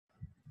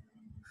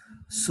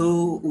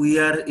So we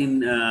are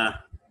in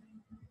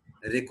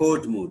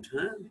record mode.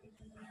 Huh?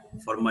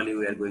 Formally,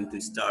 we are going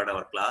to start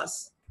our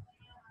class.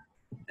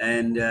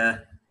 And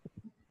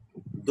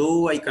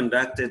though I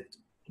conducted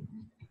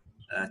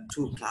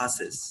two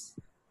classes,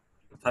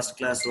 first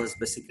class was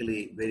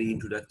basically very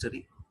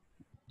introductory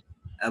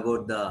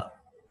about the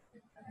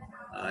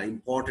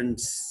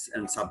importance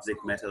and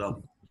subject matter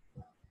of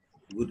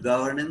good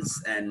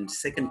governance, and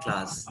second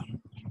class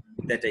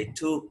that I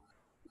took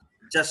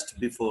just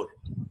before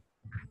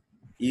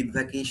Eid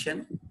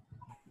vacation.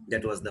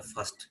 That was the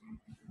first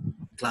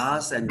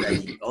class, and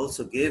I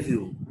also gave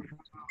you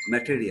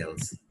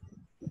materials.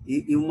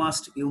 You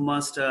must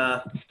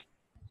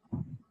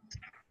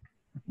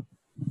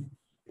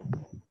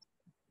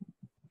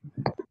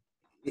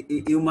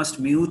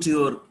mute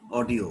your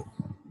audio.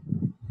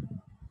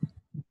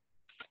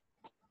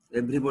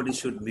 Everybody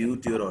should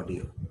mute your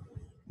audio.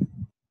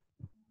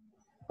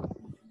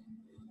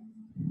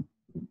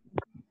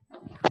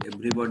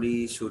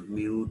 Everybody should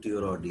mute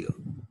your audio.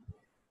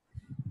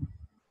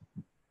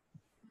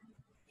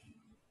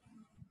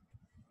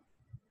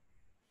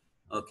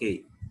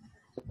 Okay.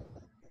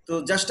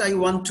 So just I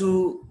want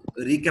to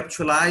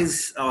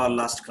recapitalize our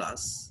last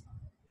class.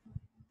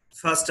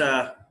 First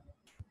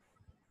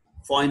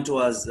point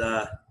was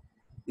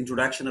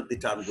introduction of the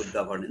term good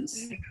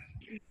governance.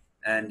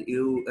 And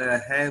you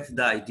have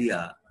the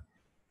idea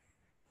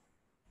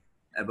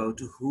about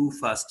who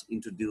first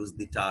introduced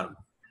the term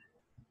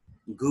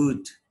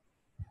good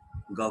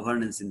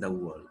governance in the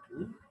world.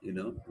 You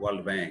know,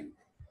 World Bank,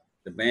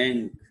 the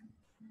bank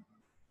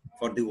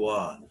for the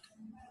world.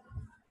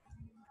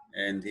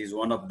 And he's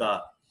one of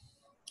the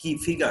key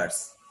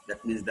figures.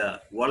 That means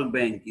the World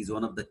Bank is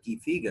one of the key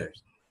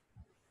figures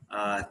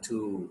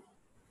to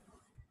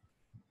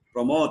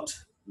promote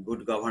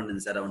good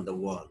governance around the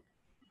world.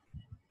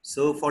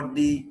 So for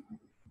the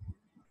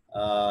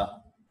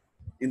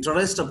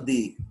interest of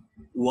the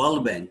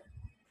World Bank,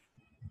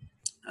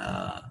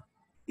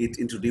 it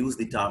introduced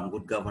the term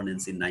good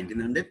governance in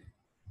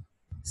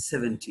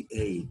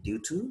 1978 due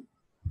to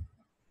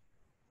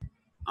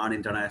an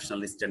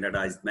internationally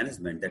standardized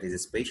management, that is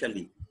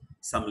especially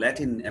some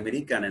Latin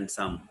American and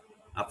some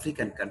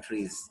African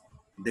countries,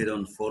 they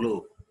don't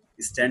follow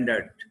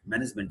standard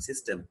management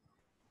system,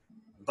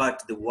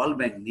 but the World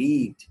Bank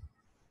need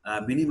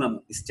a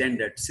minimum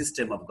standard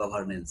system of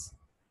governance.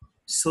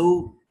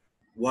 So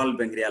World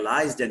Bank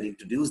realized and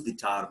introduced the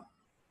term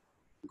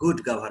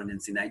good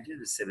governance in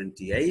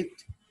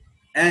 1978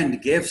 and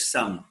gave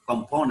some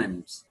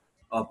components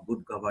of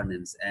good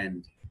governance,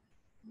 and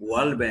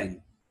World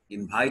Bank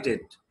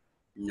invited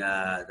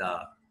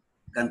the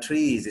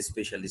countries,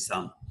 especially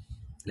some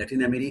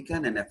Latin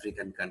American and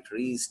African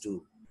countries,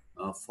 to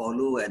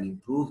follow and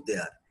improve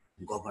their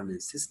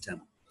governance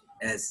system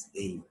as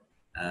a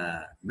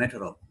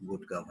matter of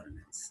good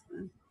governance.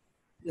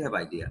 You have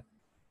idea.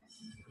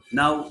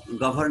 Now,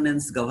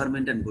 governance,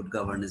 government and good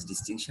governance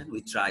distinction,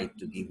 we tried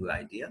to give you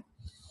idea.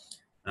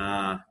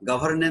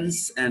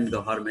 Governance and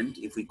government,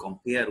 if we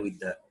compare with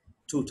the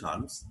two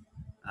terms,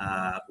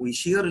 we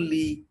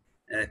surely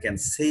can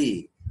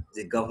say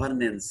the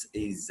governance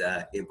is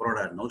a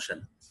broader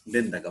notion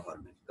than the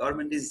government.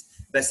 Government is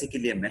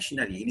basically a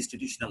machinery,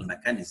 institutional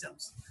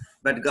mechanisms,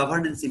 but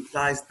governance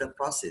implies the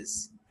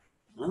process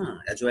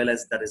as well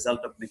as the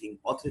result of making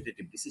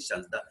authoritative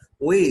decisions, the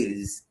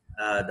ways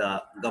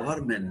the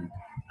government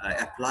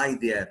apply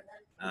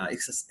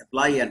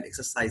and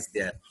exercise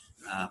their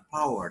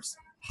powers,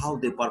 how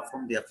they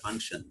perform their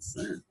functions.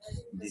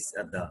 These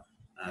are the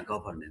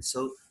governance.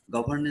 So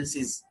governance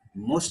is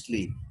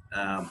mostly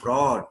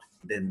broad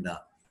than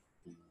the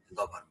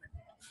government.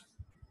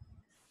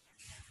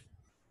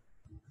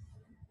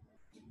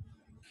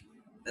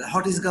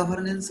 What is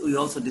governance? We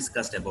also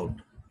discussed about,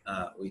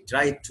 we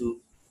tried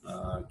to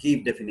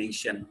give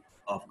definition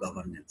of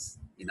governance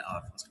in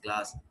our first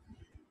class.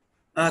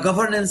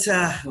 Governance,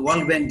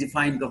 World Bank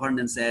defined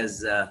governance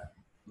as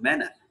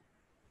manner.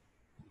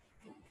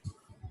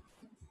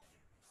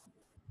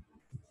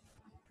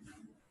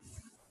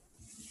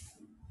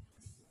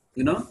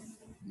 You know,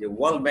 the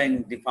World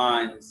Bank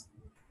defines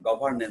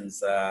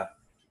governance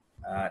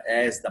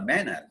as the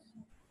manner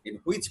in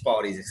which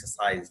power is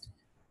exercised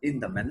in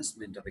the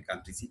management of a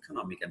country's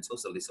economic and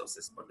social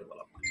resources for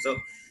development. So,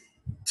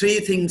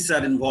 three things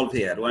are involved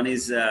here. One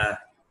is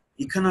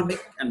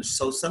economic and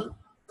social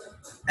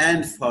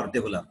and for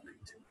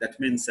development. That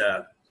means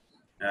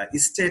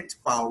state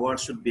power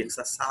should be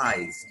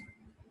exercised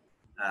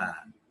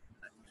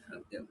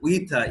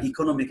with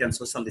economic and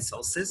social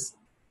resources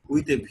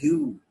with a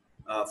view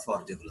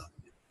for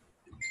development.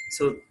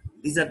 So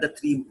these are the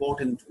three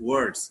important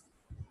words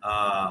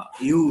were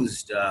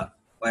used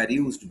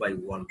by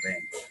World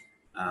Bank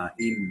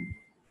in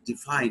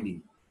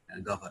defining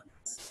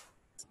governance.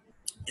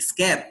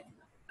 ESCAPE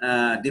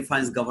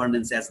defines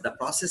governance as the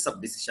process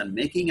of decision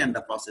making and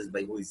the process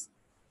by which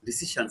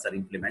decisions are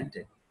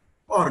implemented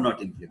or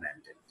not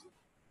implemented.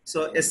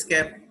 So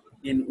ESCAPE,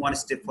 in one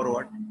step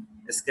forward,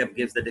 ESCAPE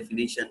gives the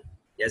definition.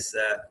 Yes,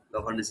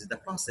 governance is the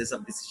process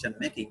of decision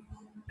making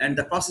and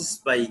the process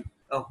by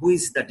who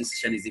is the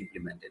decision is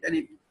implemented, and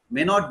it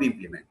may not be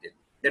implemented.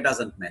 That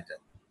doesn't matter.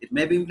 It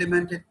may be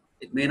implemented,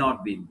 it may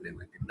not be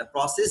implemented. The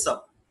process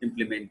of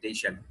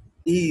implementation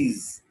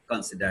is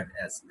considered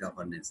as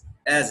governance,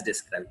 as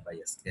described by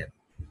SKF.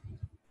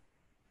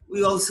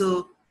 We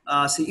also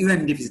see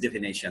UNDP's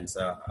definitions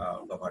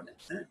of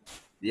governance.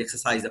 The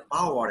exercise of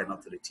power and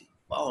authority.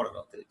 Power and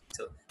authority.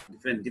 So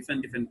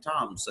different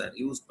terms are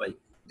used by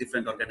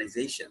different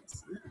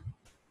organizations.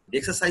 The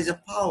exercise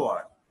of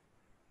power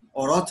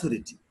or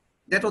authority.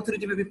 That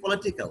authority may be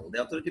political,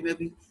 the authority may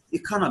be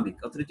economic,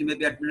 authority may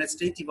be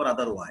administrative or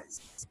otherwise.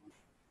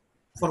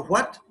 For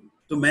what?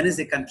 To manage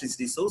a country's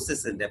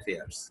resources and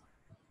affairs.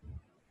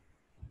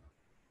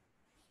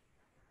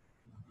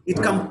 It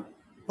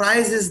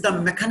comprises the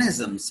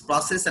mechanisms,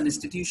 process and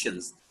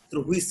institutions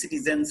through which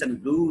citizens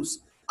and groups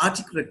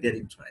articulate their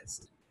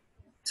interests.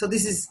 So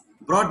this is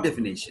broad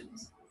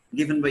definitions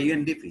given by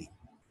UNDP.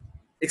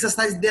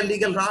 Exercise their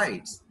legal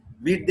rights,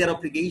 meet their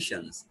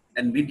obligations,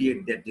 and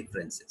mediate their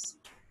differences.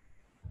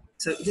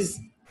 So it is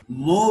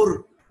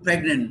more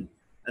pregnant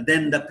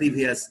than the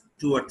previous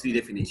 2 or 3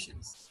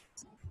 definitions.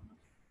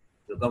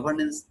 So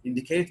governance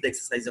indicates the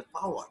exercise of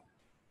power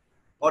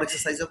or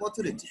exercise of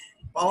authority.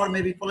 Power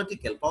may be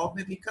political, power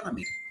may be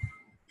economic,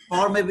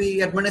 power may be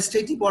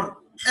administrative or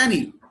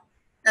any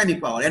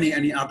power,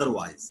 any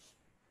otherwise.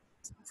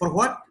 For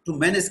what? To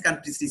manage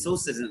country's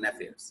resources and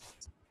affairs.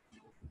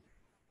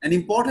 And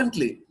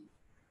importantly,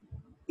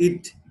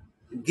 it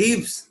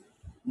gives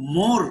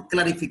more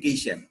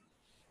clarification.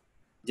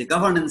 The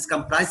governance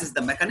comprises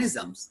the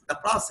mechanisms, the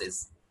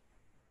process,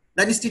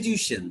 the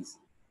institutions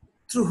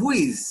through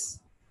which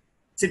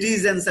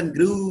citizens and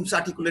groups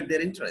articulate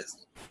their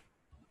interests.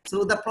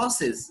 So the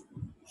process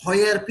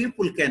where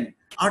people can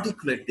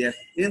articulate their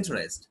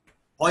interest,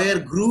 where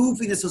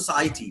group in a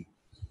society,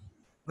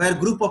 where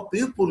group of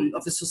people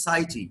of a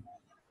society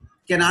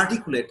can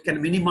articulate,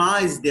 can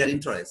minimize their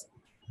interest,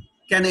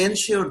 can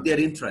ensure their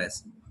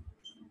interest,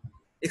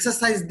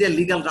 exercise their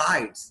legal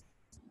rights.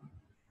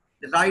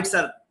 The rights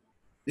are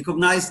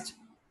recognized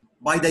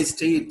by the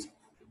state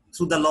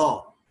through the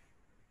law.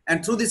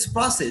 And through this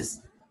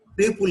process,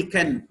 people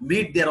can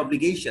meet their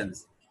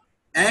obligations.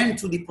 And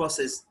through the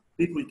process,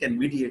 people can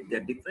mediate their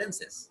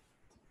differences.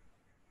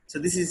 So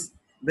this is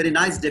very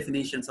nice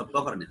definitions of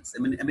governance.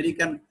 I mean,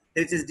 American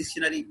Heritage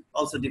Dictionary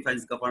also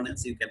defines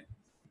governance. You can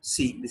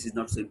see this is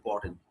not so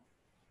important.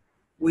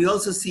 We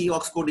also see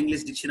Oxford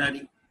English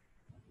Dictionary,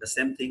 the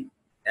same thing,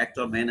 act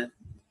or manner.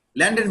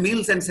 Landon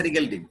Mills and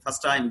Serigaldin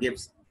first time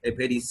gives a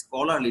very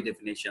scholarly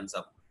definitions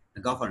of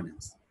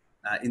governance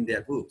in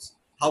their books.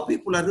 How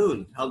people are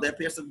ruled, how the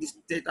affairs of the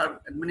state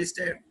are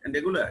administered and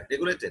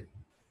regulated.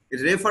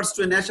 It refers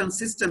to a nation's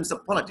systems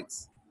of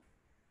politics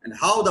and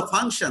how the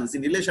functions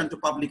in relation to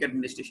public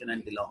administration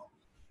and the law.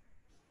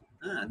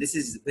 This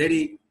is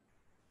very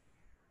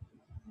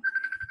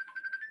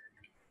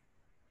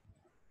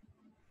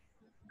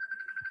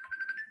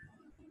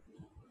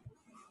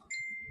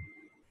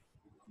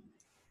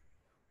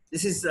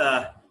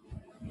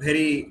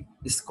very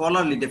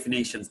scholarly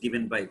definitions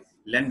given by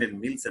Landon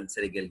Mills and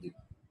Serigaldin.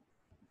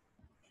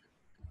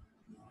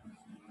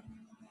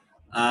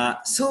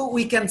 So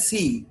we can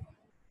see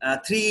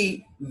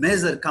 3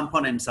 major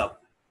components of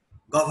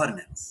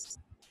governance.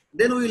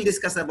 Then we will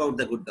discuss about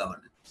the good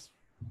governance.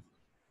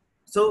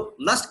 So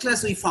last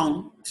class we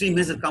found 3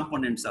 major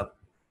components of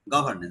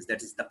governance.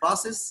 That is the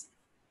process,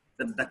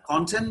 the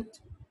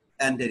content,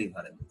 and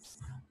deliverables.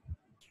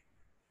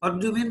 What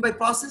do you mean by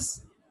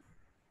process?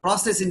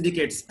 Process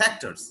indicates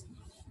factors.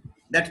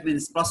 That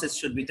means process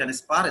should be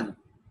transparent.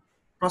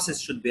 Process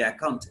should be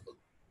accountable.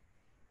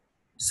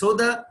 So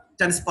the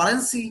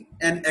transparency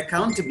and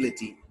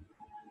accountability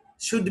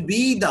should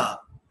be the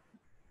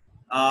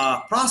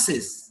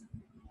process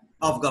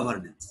of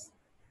governance.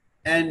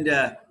 And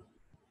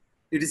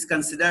it is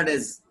considered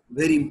as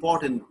very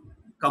important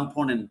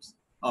component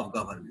of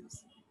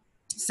governance.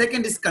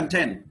 Second is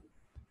content.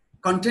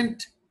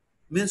 Content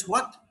means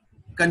what?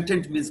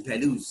 Content means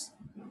values.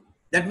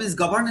 That means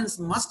governance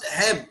must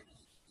have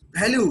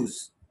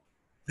values.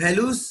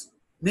 Values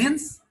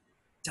means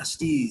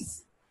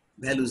justice.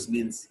 Values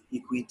means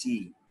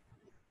equity.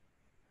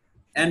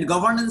 And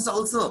governance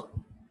also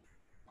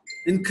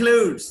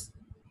includes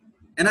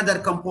another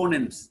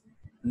components,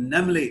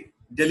 namely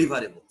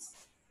deliverables.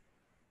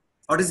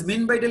 What is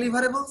meant by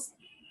deliverables?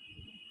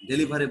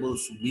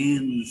 Deliverables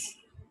means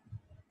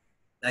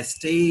the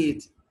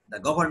state, the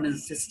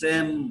governance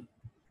system,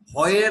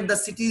 where the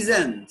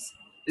citizens,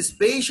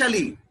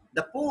 especially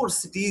the poor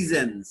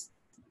citizens,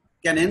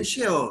 can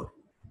ensure,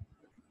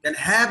 can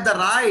have the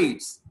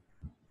rights,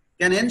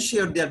 can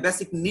ensure their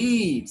basic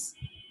needs,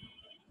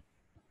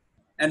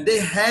 and they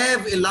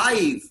have a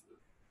life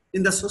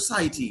in the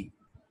society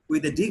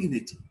with a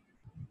dignity.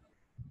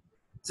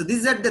 So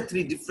these are the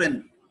 3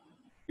 different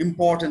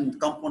important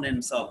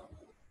components of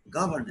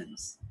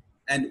governance.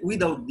 And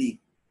without the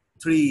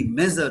 3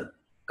 major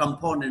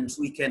components,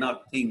 we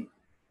cannot think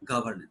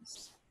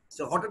governance.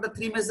 So what are the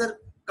 3 major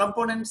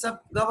components of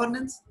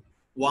governance?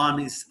 One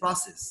is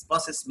process.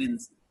 Process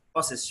means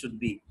process should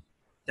be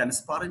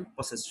transparent,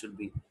 process should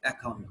be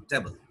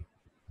accountable.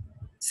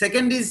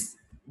 Second is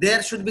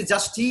there should be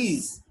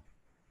justice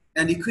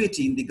and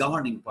equity in the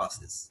governing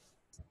process.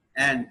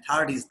 And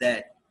third is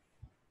that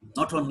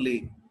not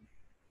only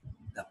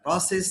the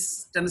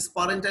process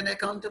transparent and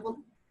accountable,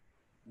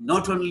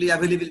 not only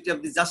availability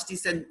of the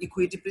justice and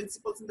equity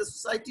principles in the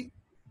society,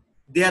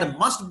 there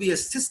must be a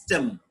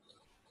system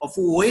of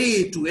a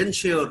way to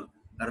ensure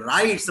the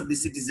rights of the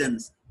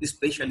citizens,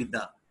 especially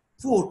the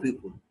poor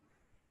people.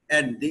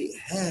 And they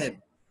have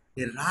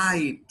a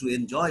right to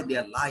enjoy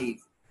their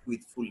life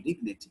with full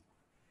dignity.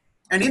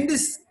 And in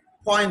this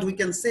point, we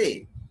can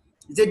say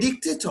the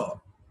dictator,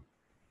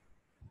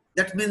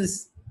 that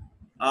means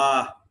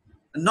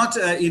not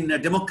in a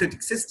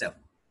democratic system.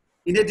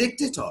 In a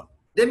dictator,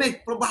 they may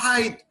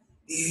provide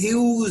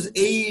huge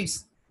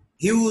aids,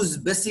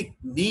 huge basic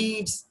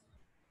needs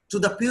to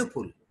the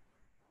people.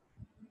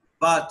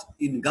 But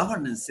in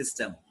governance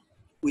system,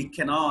 we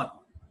cannot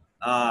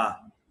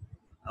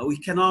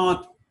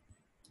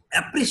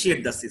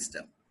appreciate the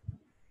system.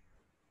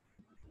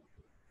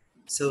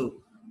 So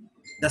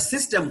the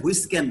system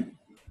which can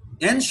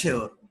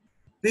ensure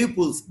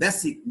people's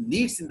basic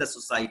needs in the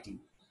society,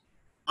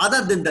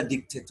 other than the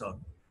dictator,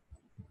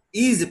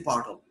 is a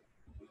part of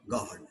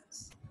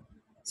governance.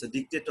 So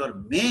dictator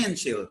may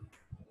ensure,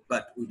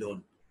 but we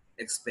don't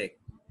expect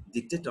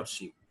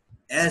dictatorship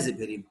as a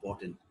very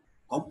important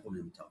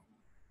component of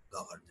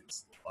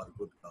governance or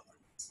good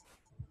governance.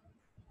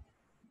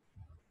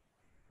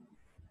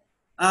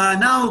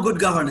 Now, good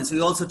governance. We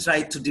also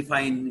tried to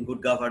define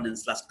good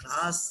governance last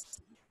class.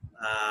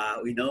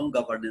 We know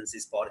governance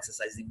is power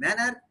exercising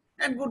manner,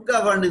 and good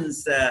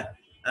governance,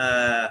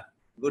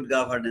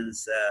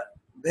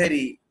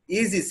 very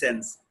easy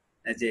sense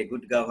as a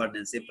good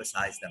governance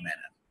emphasize the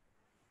manner.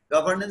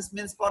 Governance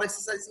means power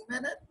exercising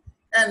manner,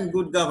 and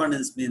good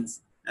governance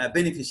means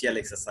beneficial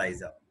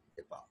exercise of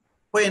the power.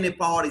 When a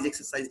power is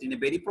exercised in a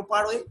very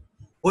proper way,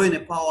 when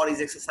a power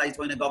is exercised,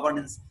 when a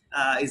governance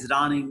is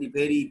run in a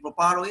very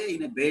proper way,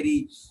 in a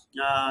very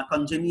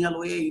congenial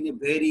way, in a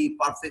very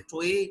perfect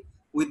way,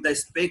 with the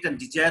respect and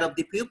desire of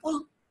the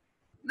people,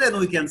 then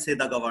we can say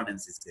the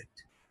governance is good.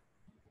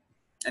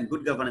 And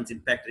good governance,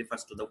 in fact,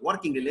 refers to the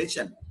working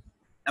relation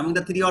among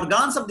the three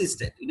organs of the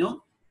state. You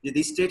know,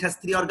 the state has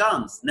three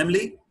organs,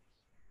 namely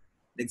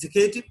the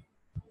executive,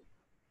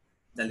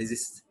 the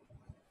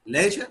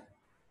legislature,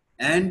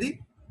 and the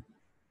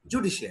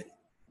judiciary.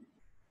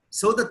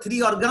 So the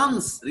three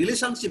organs,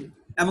 relationship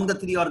among the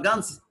three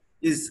organs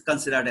is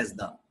considered as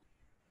the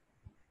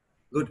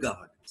good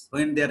governance.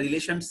 When their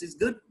relations is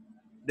good,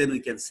 then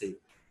we can say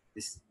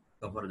this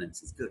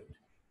governance is good.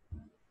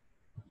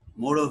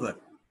 Moreover,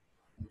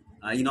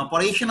 in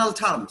operational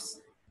terms,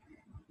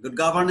 good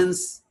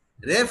governance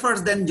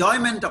refers the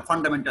enjoyment of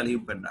fundamental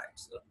human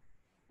rights. So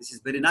this is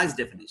very nice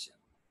definition.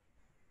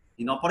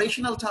 In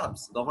operational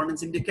terms,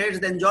 governance indicates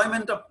the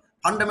enjoyment of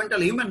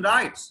fundamental human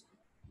rights.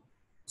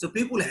 So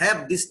people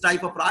have this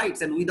type of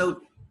rights, and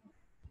without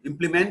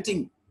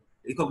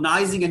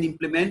recognizing and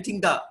implementing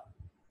the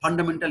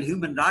fundamental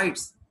human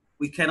rights,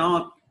 we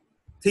cannot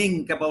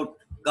think about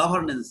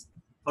governance,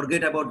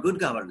 forget about good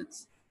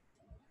governance.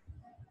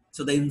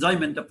 So the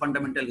enjoyment of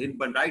fundamental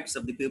human rights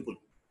of the people.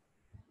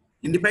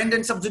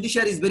 Independence of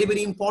judiciary is very,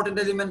 very important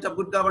element of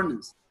good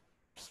governance.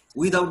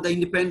 Without the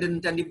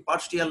independent and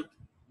impartial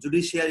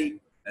judiciary,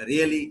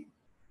 really,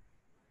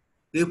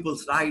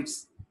 people's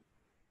rights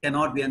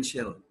cannot be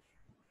ensured.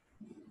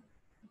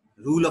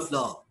 Rule of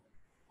law.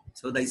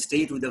 So the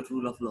state without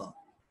rule of law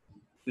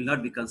will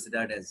not be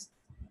considered as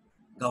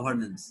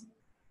governance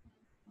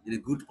in a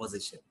good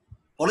position.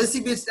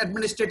 Policy-based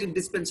administrative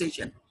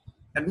dispensation.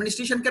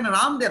 Administration can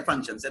run their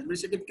functions.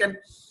 Administrative can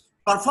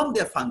perform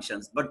their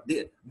functions, but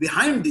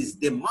behind this,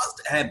 they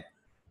must have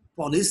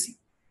policy.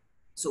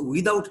 So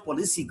without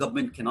policy,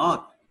 government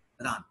cannot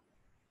run.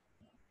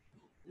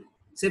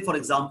 Say, for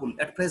example,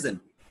 at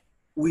present,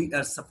 we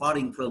are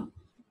suffering from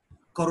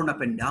corona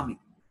pandemic.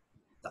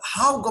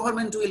 How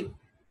government will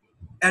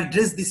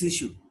address this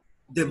issue?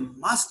 They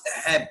must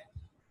have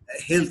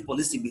a health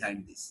policy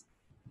behind this.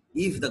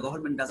 If the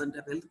government doesn't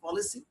have health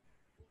policy,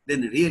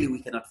 then really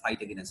we cannot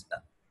fight against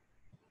that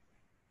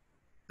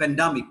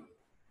pandemic,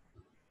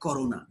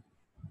 corona,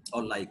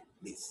 or like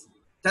this.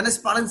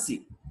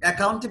 Transparency,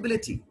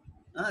 accountability.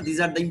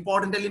 These are the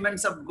important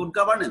elements of good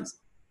governance.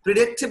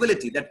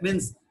 Predictability, that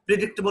means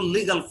predictable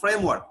legal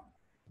framework.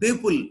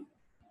 People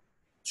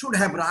should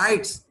have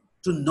rights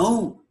to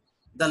know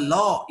the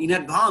law in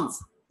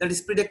advance. That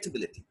is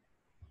predictability.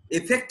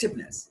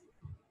 Effectiveness.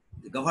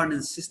 The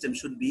governance system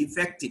should be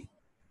effective,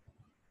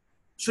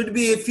 should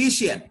be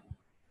efficient.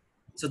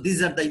 So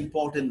these are the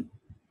important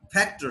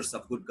factors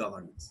of good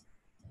governance.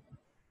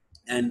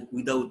 And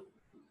without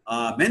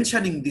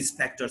mentioning these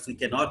factors, we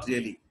cannot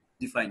really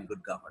define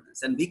good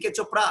governance. And V.K.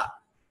 Chopra,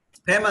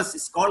 famous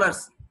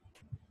scholars,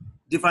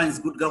 defines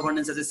good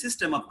governance as a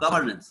system of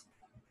governance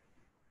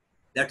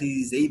that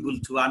is able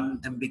to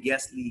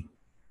unambiguously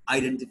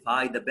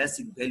identify the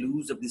basic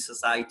values of the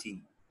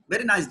society.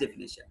 Very nice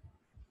definition.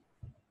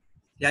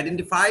 He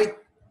identified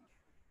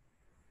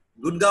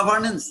good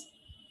governance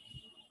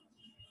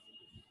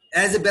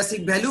as a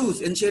basic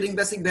values, ensuring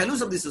basic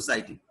values of the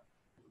society.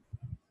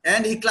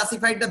 And he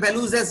classified the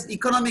values as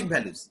economic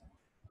values,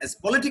 as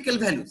political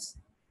values,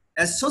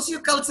 as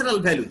socio-cultural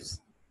values.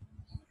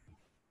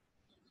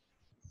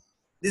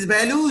 These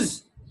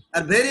values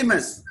are very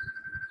much,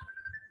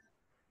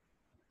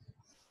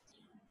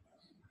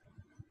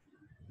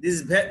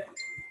 these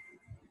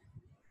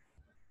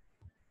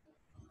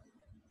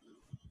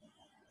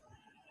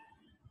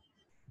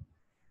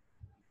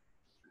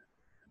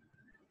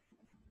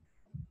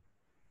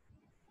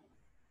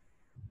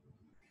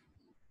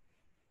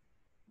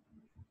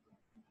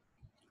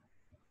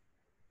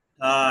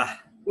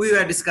we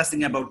were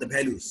discussing about the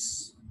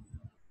values,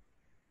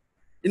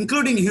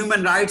 including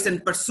human rights,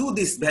 and pursue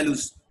these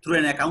values through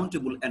an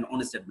accountable and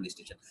honest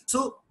administration.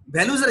 So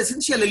values are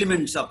essential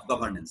elements of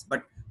governance,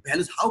 but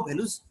values, how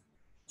values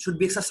should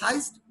be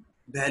exercised?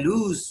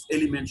 Values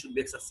elements should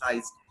be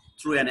exercised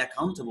through an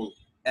accountable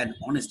and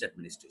honest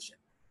administration.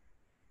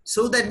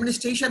 So the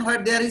administration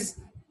where there is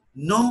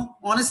no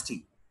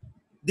honesty,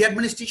 the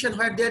administration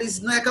where there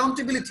is no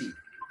accountability,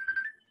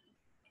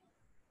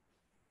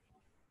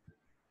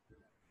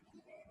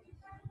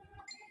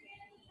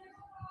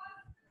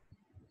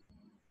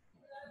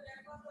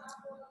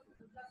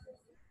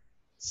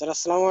 Sir,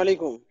 Assalamu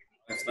alaikum.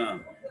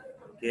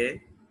 okay,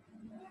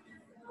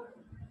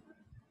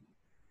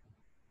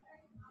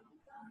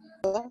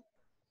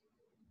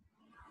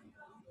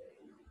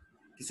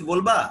 কিছু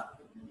বলবা?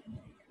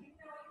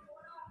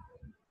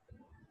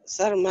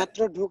 Sir মাত্র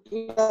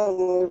ঢুকলাম,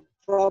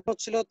 problem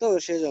ছিল তো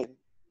সেজন্য।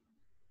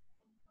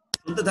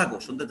 শুনতে থাকো,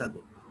 শুনতে থাকো।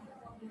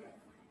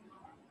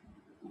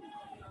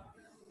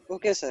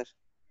 Okay sir.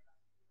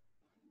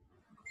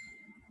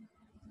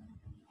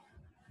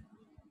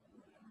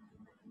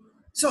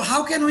 So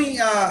how can we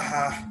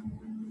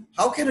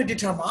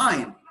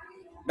determine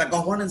the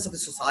governance of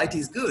a society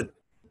is good?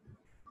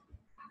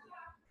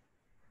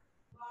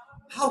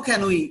 How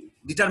can we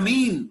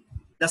determine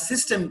the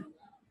system,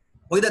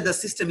 whether the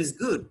system is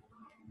good?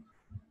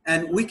 And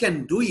we can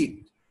do it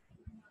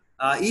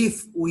if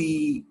we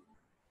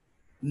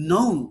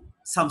know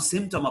some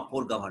symptom of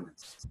poor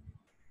governance.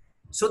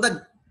 So the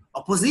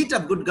opposite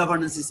of good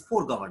governance is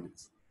poor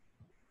governance.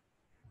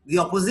 The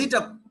opposite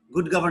of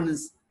good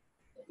governance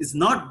is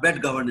not bad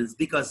governance,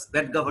 because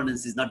bad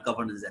governance is not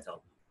governance at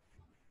all.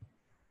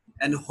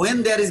 And when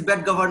there is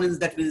bad governance,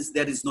 that means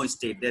there is no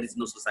state, there is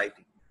no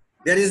society,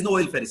 there is no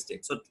welfare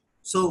state.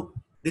 So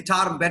the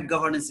term bad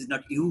governance is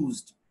not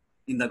used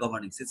in the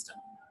governing system.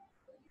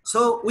 So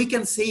we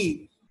can see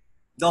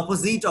the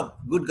opposite of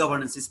good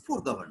governance is poor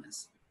governance.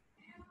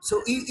 So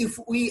if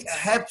we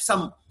have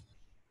some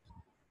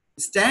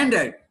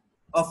standard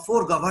of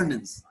poor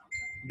governance,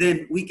 then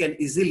we can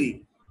easily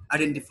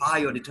identify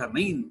or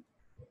determine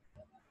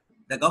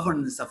the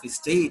governance of a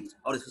state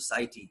or a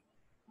society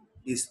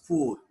is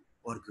poor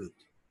or good.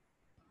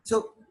 So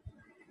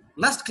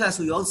last class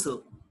we also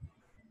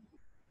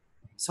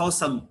saw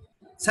some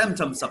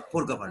symptoms of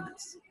poor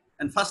governance.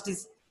 And first is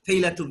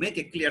failure to make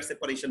a clear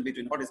separation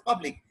between what is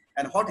public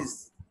and what is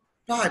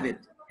private,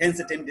 hence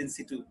a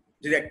tendency to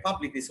direct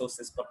public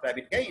resources for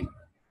private gain.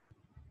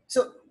 So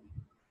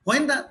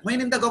when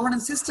in the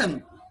governance system,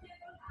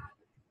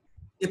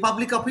 a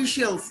public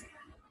officials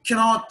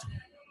cannot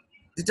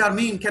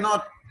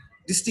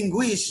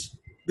distinguish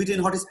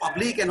between what is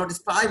public and what is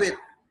private,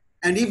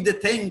 and if they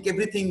think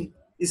everything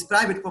is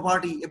private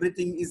property,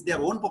 everything is their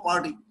own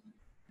property,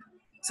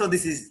 so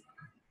this is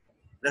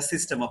the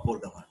system of poor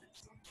governance.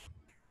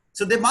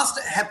 So they must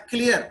have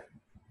clear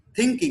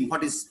thinking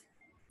what is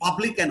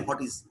public and what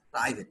is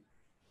private.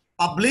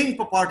 Public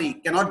property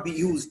cannot be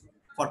used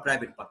for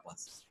private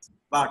purpose.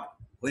 But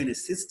when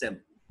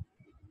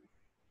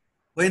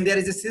there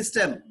is a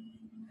system,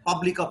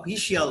 public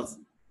officials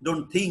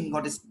don't think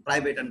what is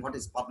private and what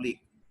is public,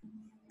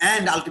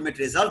 and ultimate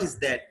result is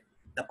that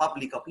the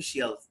public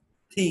officials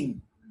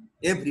think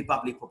every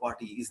public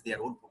property is their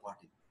own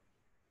property.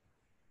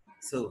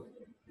 So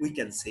we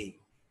can say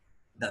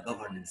the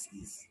governance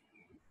is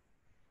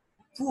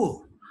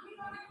poor.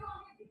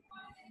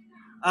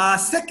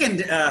 Second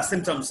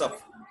symptoms of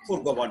poor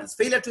governance: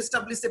 failure to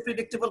establish a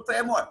predictable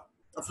framework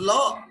of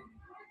law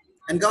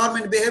and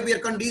government behavior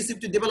conducive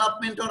to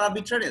development or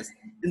arbitrariness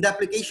in the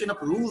application of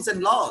rules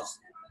and laws.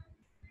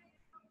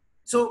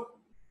 So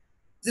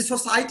the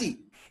society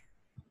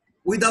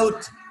without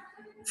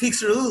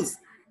fixed rules,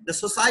 the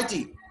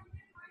society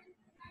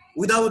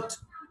without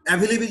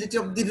availability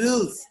of the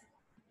rules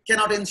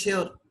cannot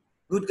ensure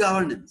good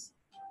governance.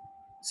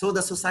 So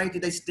the society,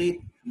 the state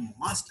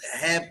must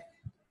have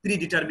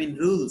predetermined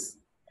rules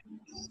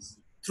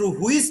through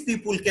which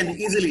people can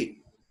easily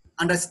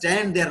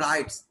understand their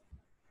rights.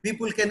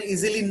 People can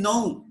easily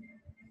know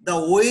the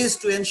ways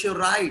to ensure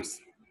rights.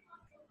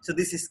 So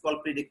this is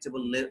called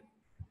predictable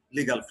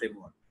legal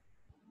framework.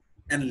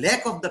 And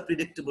lack of the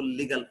predictable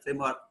legal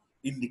framework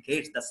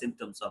indicates the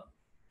symptoms of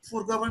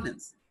poor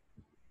governance.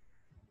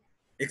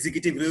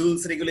 Executive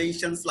rules,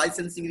 regulations,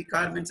 licensing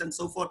requirements, and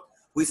so forth,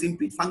 which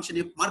impede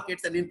functioning of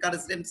markets and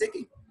encourage rent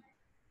seeking.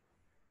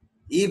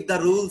 If the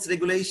rules,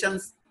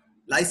 regulations,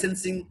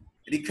 licensing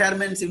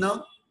requirements,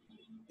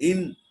 in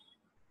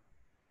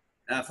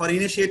for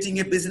initiating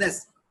a business.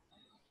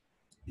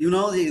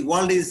 The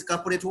world is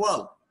corporate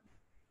world.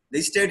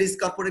 The state is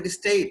corporate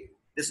state.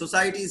 The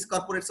society is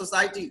corporate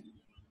society.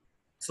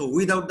 So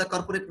without the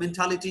corporate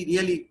mentality,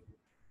 really,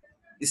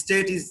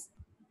 state is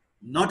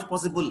not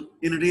possible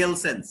in real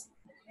sense.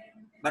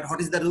 But what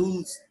is the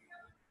rules?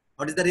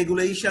 What is the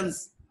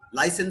regulations?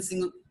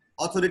 Licensing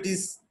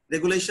authorities,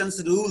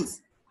 regulations,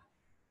 rules.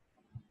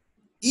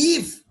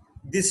 If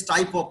this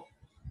type of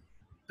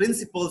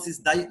principles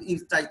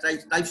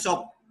types of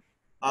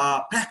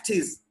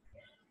practice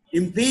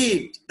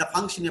impede the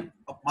functioning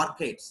of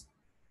markets,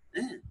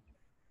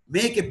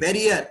 make a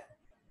barrier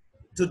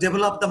to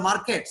develop the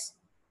markets,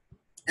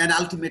 and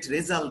ultimate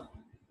result,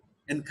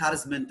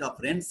 encouragement of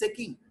rent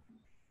seeking.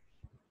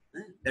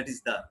 That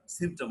is the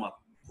symptom of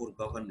poor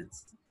governance.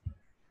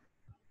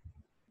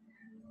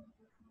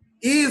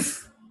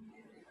 If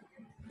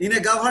in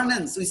a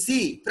governance we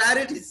see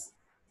priorities,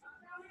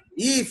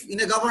 if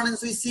in a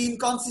governance we see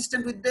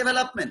inconsistent with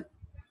development,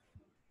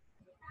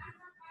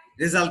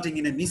 resulting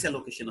in a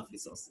misallocation of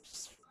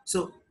resources.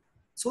 So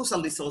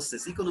social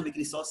resources, economic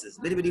resources,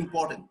 very, very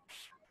important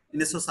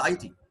in a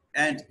society.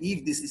 And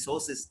if these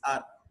resources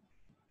are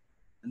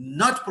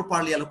not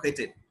properly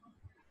allocated,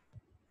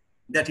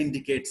 that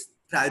indicates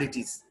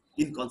priorities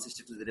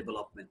inconsistent with the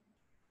development.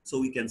 So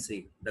we can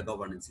say the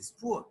governance is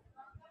poor.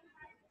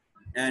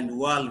 And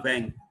World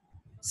Bank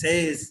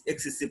says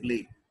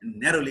excessively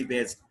narrowly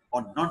based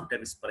on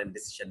non-transparent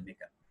decision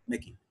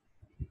making.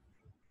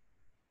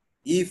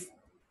 If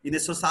in a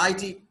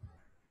society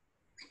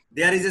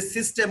there is a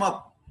system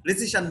of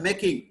decision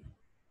making,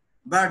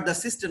 but the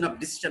system of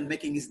decision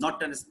making is not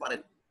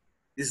transparent,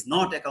 is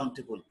not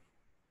accountable,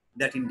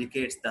 that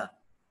indicates the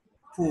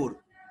poor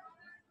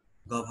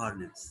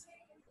governance.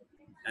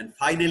 And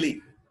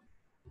finally,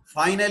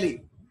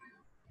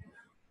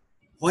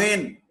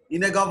 when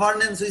in a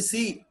governance we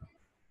see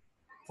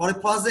for a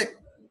project,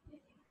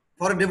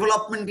 for a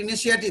development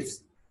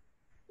initiatives,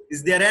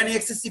 is there any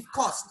excessive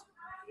cost?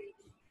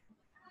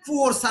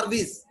 Poor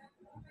service.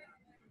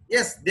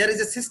 Yes, there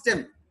is a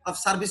system of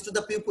service to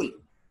the people,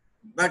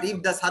 but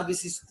if the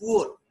service is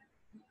poor,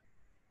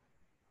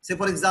 say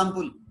for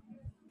example,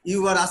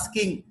 you are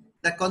asking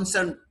the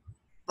concerned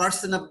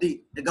person of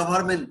the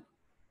government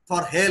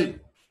for help,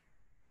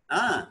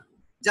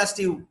 just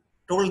you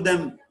told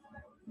them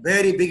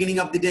very beginning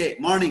of the day,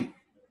 morning,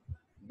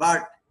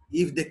 but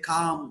if they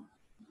come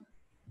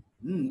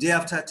day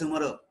after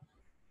tomorrow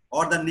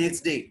or the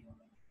next day,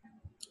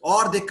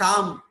 or they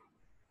come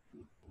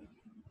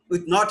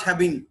with not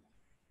having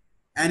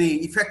any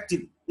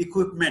effective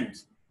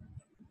equipment,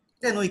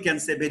 then we can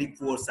say very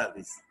poor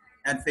service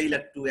and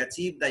failure to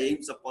achieve the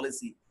aims of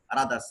policy or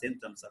other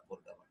symptoms of poor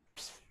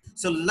governance.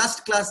 So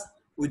last class,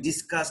 we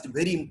discussed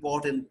very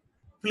important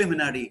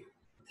preliminary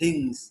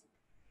things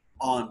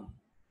on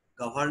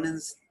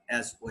governance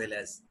as well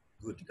as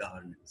good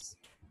governance.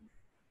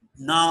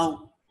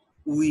 Now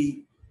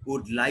we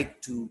would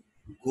like to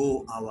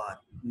go our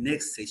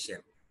next session.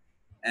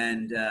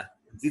 And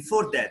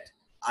before that,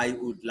 I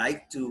would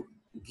like to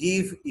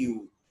give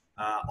you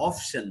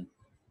option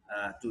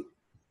to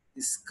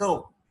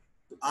scope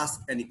to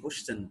ask any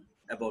question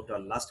about our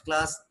last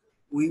class.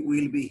 We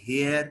will be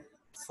here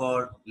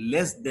for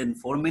less than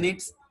 4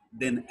 minutes.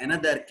 Then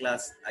another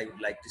class I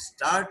would like to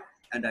start,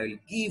 and I will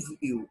give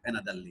you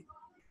another link.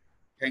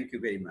 Thank you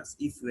very much.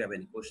 If you have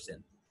any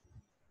question.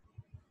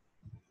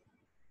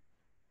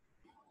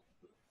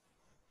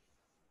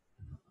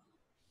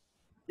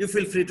 You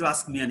feel free to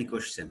ask me any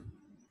question.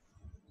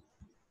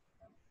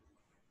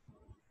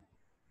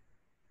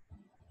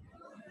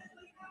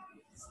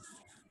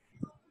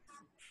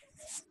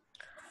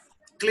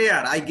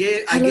 Clear. I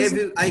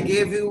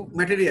gave you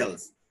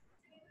materials.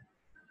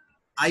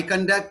 I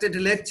conducted a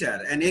lecture,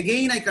 and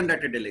again I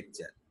conducted a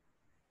lecture.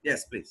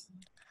 Yes, please.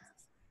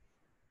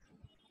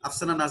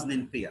 Afsana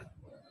Nazneen Priya.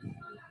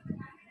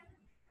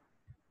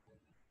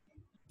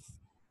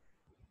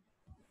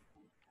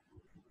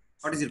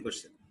 What is your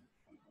question?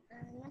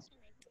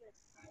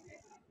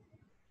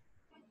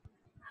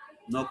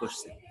 No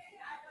question.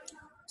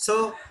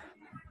 So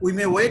we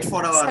may wait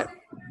for our.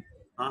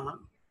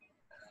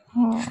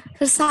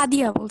 Sir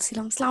Sadia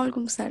বলছিলাম। আসসালামু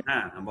আলাইকুম sir.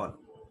 হ্যাঁ বল।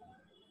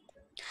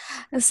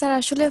 Sir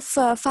আসলে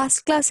first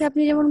ক্লাসে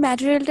আপনি যেমন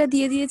ম্যাটেরিয়ালটা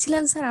দিয়ে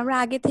দিয়েছিলেন স্যার, আমরা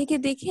আগে থেকে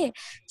দেখে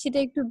সেটা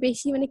একটু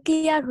বেশি মানে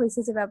ক্লিয়ার হয়েছে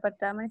যে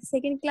ব্যাপারটা, মানে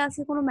সেকেন্ড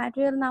ক্লাসে কোনো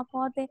ম্যাটেরিয়াল না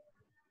পাওয়াতে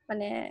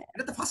মানে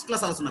এটা তো ফার্স্ট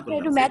ক্লাস আলোচনা করলাম।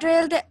 একটু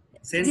ম্যাটেরিয়ালটা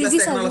জি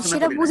স্যার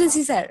সেটা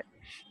বুঝেছি স্যার।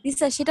 জি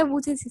স্যার সেটা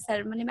বুঝেছি স্যার,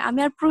 মানে আমি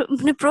আর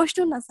মানে প্রশ্ন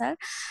না স্যার,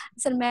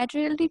 স্যার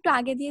ম্যাটেরিয়ালটা একটু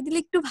আগে দিয়ে দিলে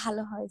একটু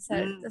ভালো হয়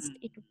স্যার। জাস্ট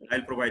একটু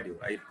I'll provide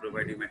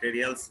you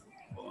materials,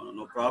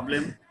 no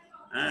problem.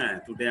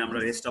 Today আমরা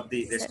rest of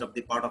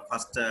the part of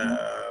first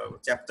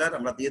chapter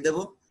আমরা দিয়ে দেব,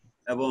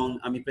 এবং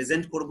আমি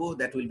প্রেজেন্ট করব,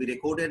 that will be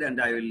recorded and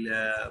I will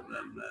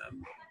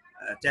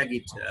tag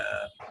it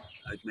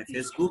with my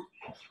Facebook.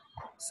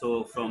 So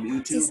from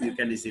YouTube you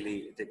can easily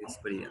take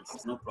experience,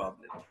 no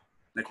problem.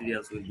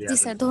 materials will be G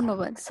sir, available.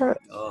 ধন্যবাদ। Sir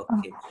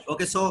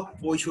Okay, so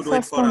we should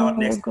sir wait for our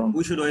next. আসসালামু আলাইকুম।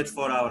 We should wait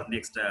for our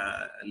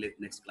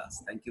next class.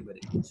 Thank you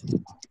very much.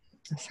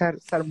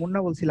 Sir Munna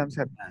বলছিলাম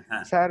sir.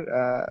 হ্যাঁ, sir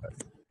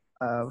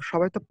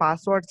সবাই তো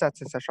password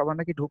চাচ্ছে sir, সবার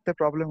নাকি ঢুকতে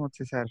প্রবলেম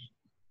হচ্ছে স্যার।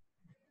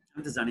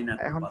 আমি তো জানি না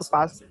এখন তো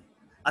password আছে।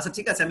 আচ্ছা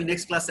ঠিক আছে, আমি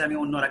নেক্সট ক্লাসে আমি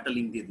অন্য একটা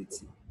লিংক দিয়ে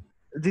দিচ্ছি।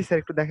 জি স্যার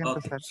একটু দেখেন তো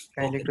Okay, স্যার,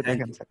 কাইন্ডলি okay, একটু thank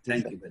দেখেন you, sir.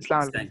 thank you very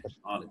আসসালামু much. আলাইকুম Thank sir.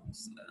 you. Waalaikum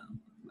assalam.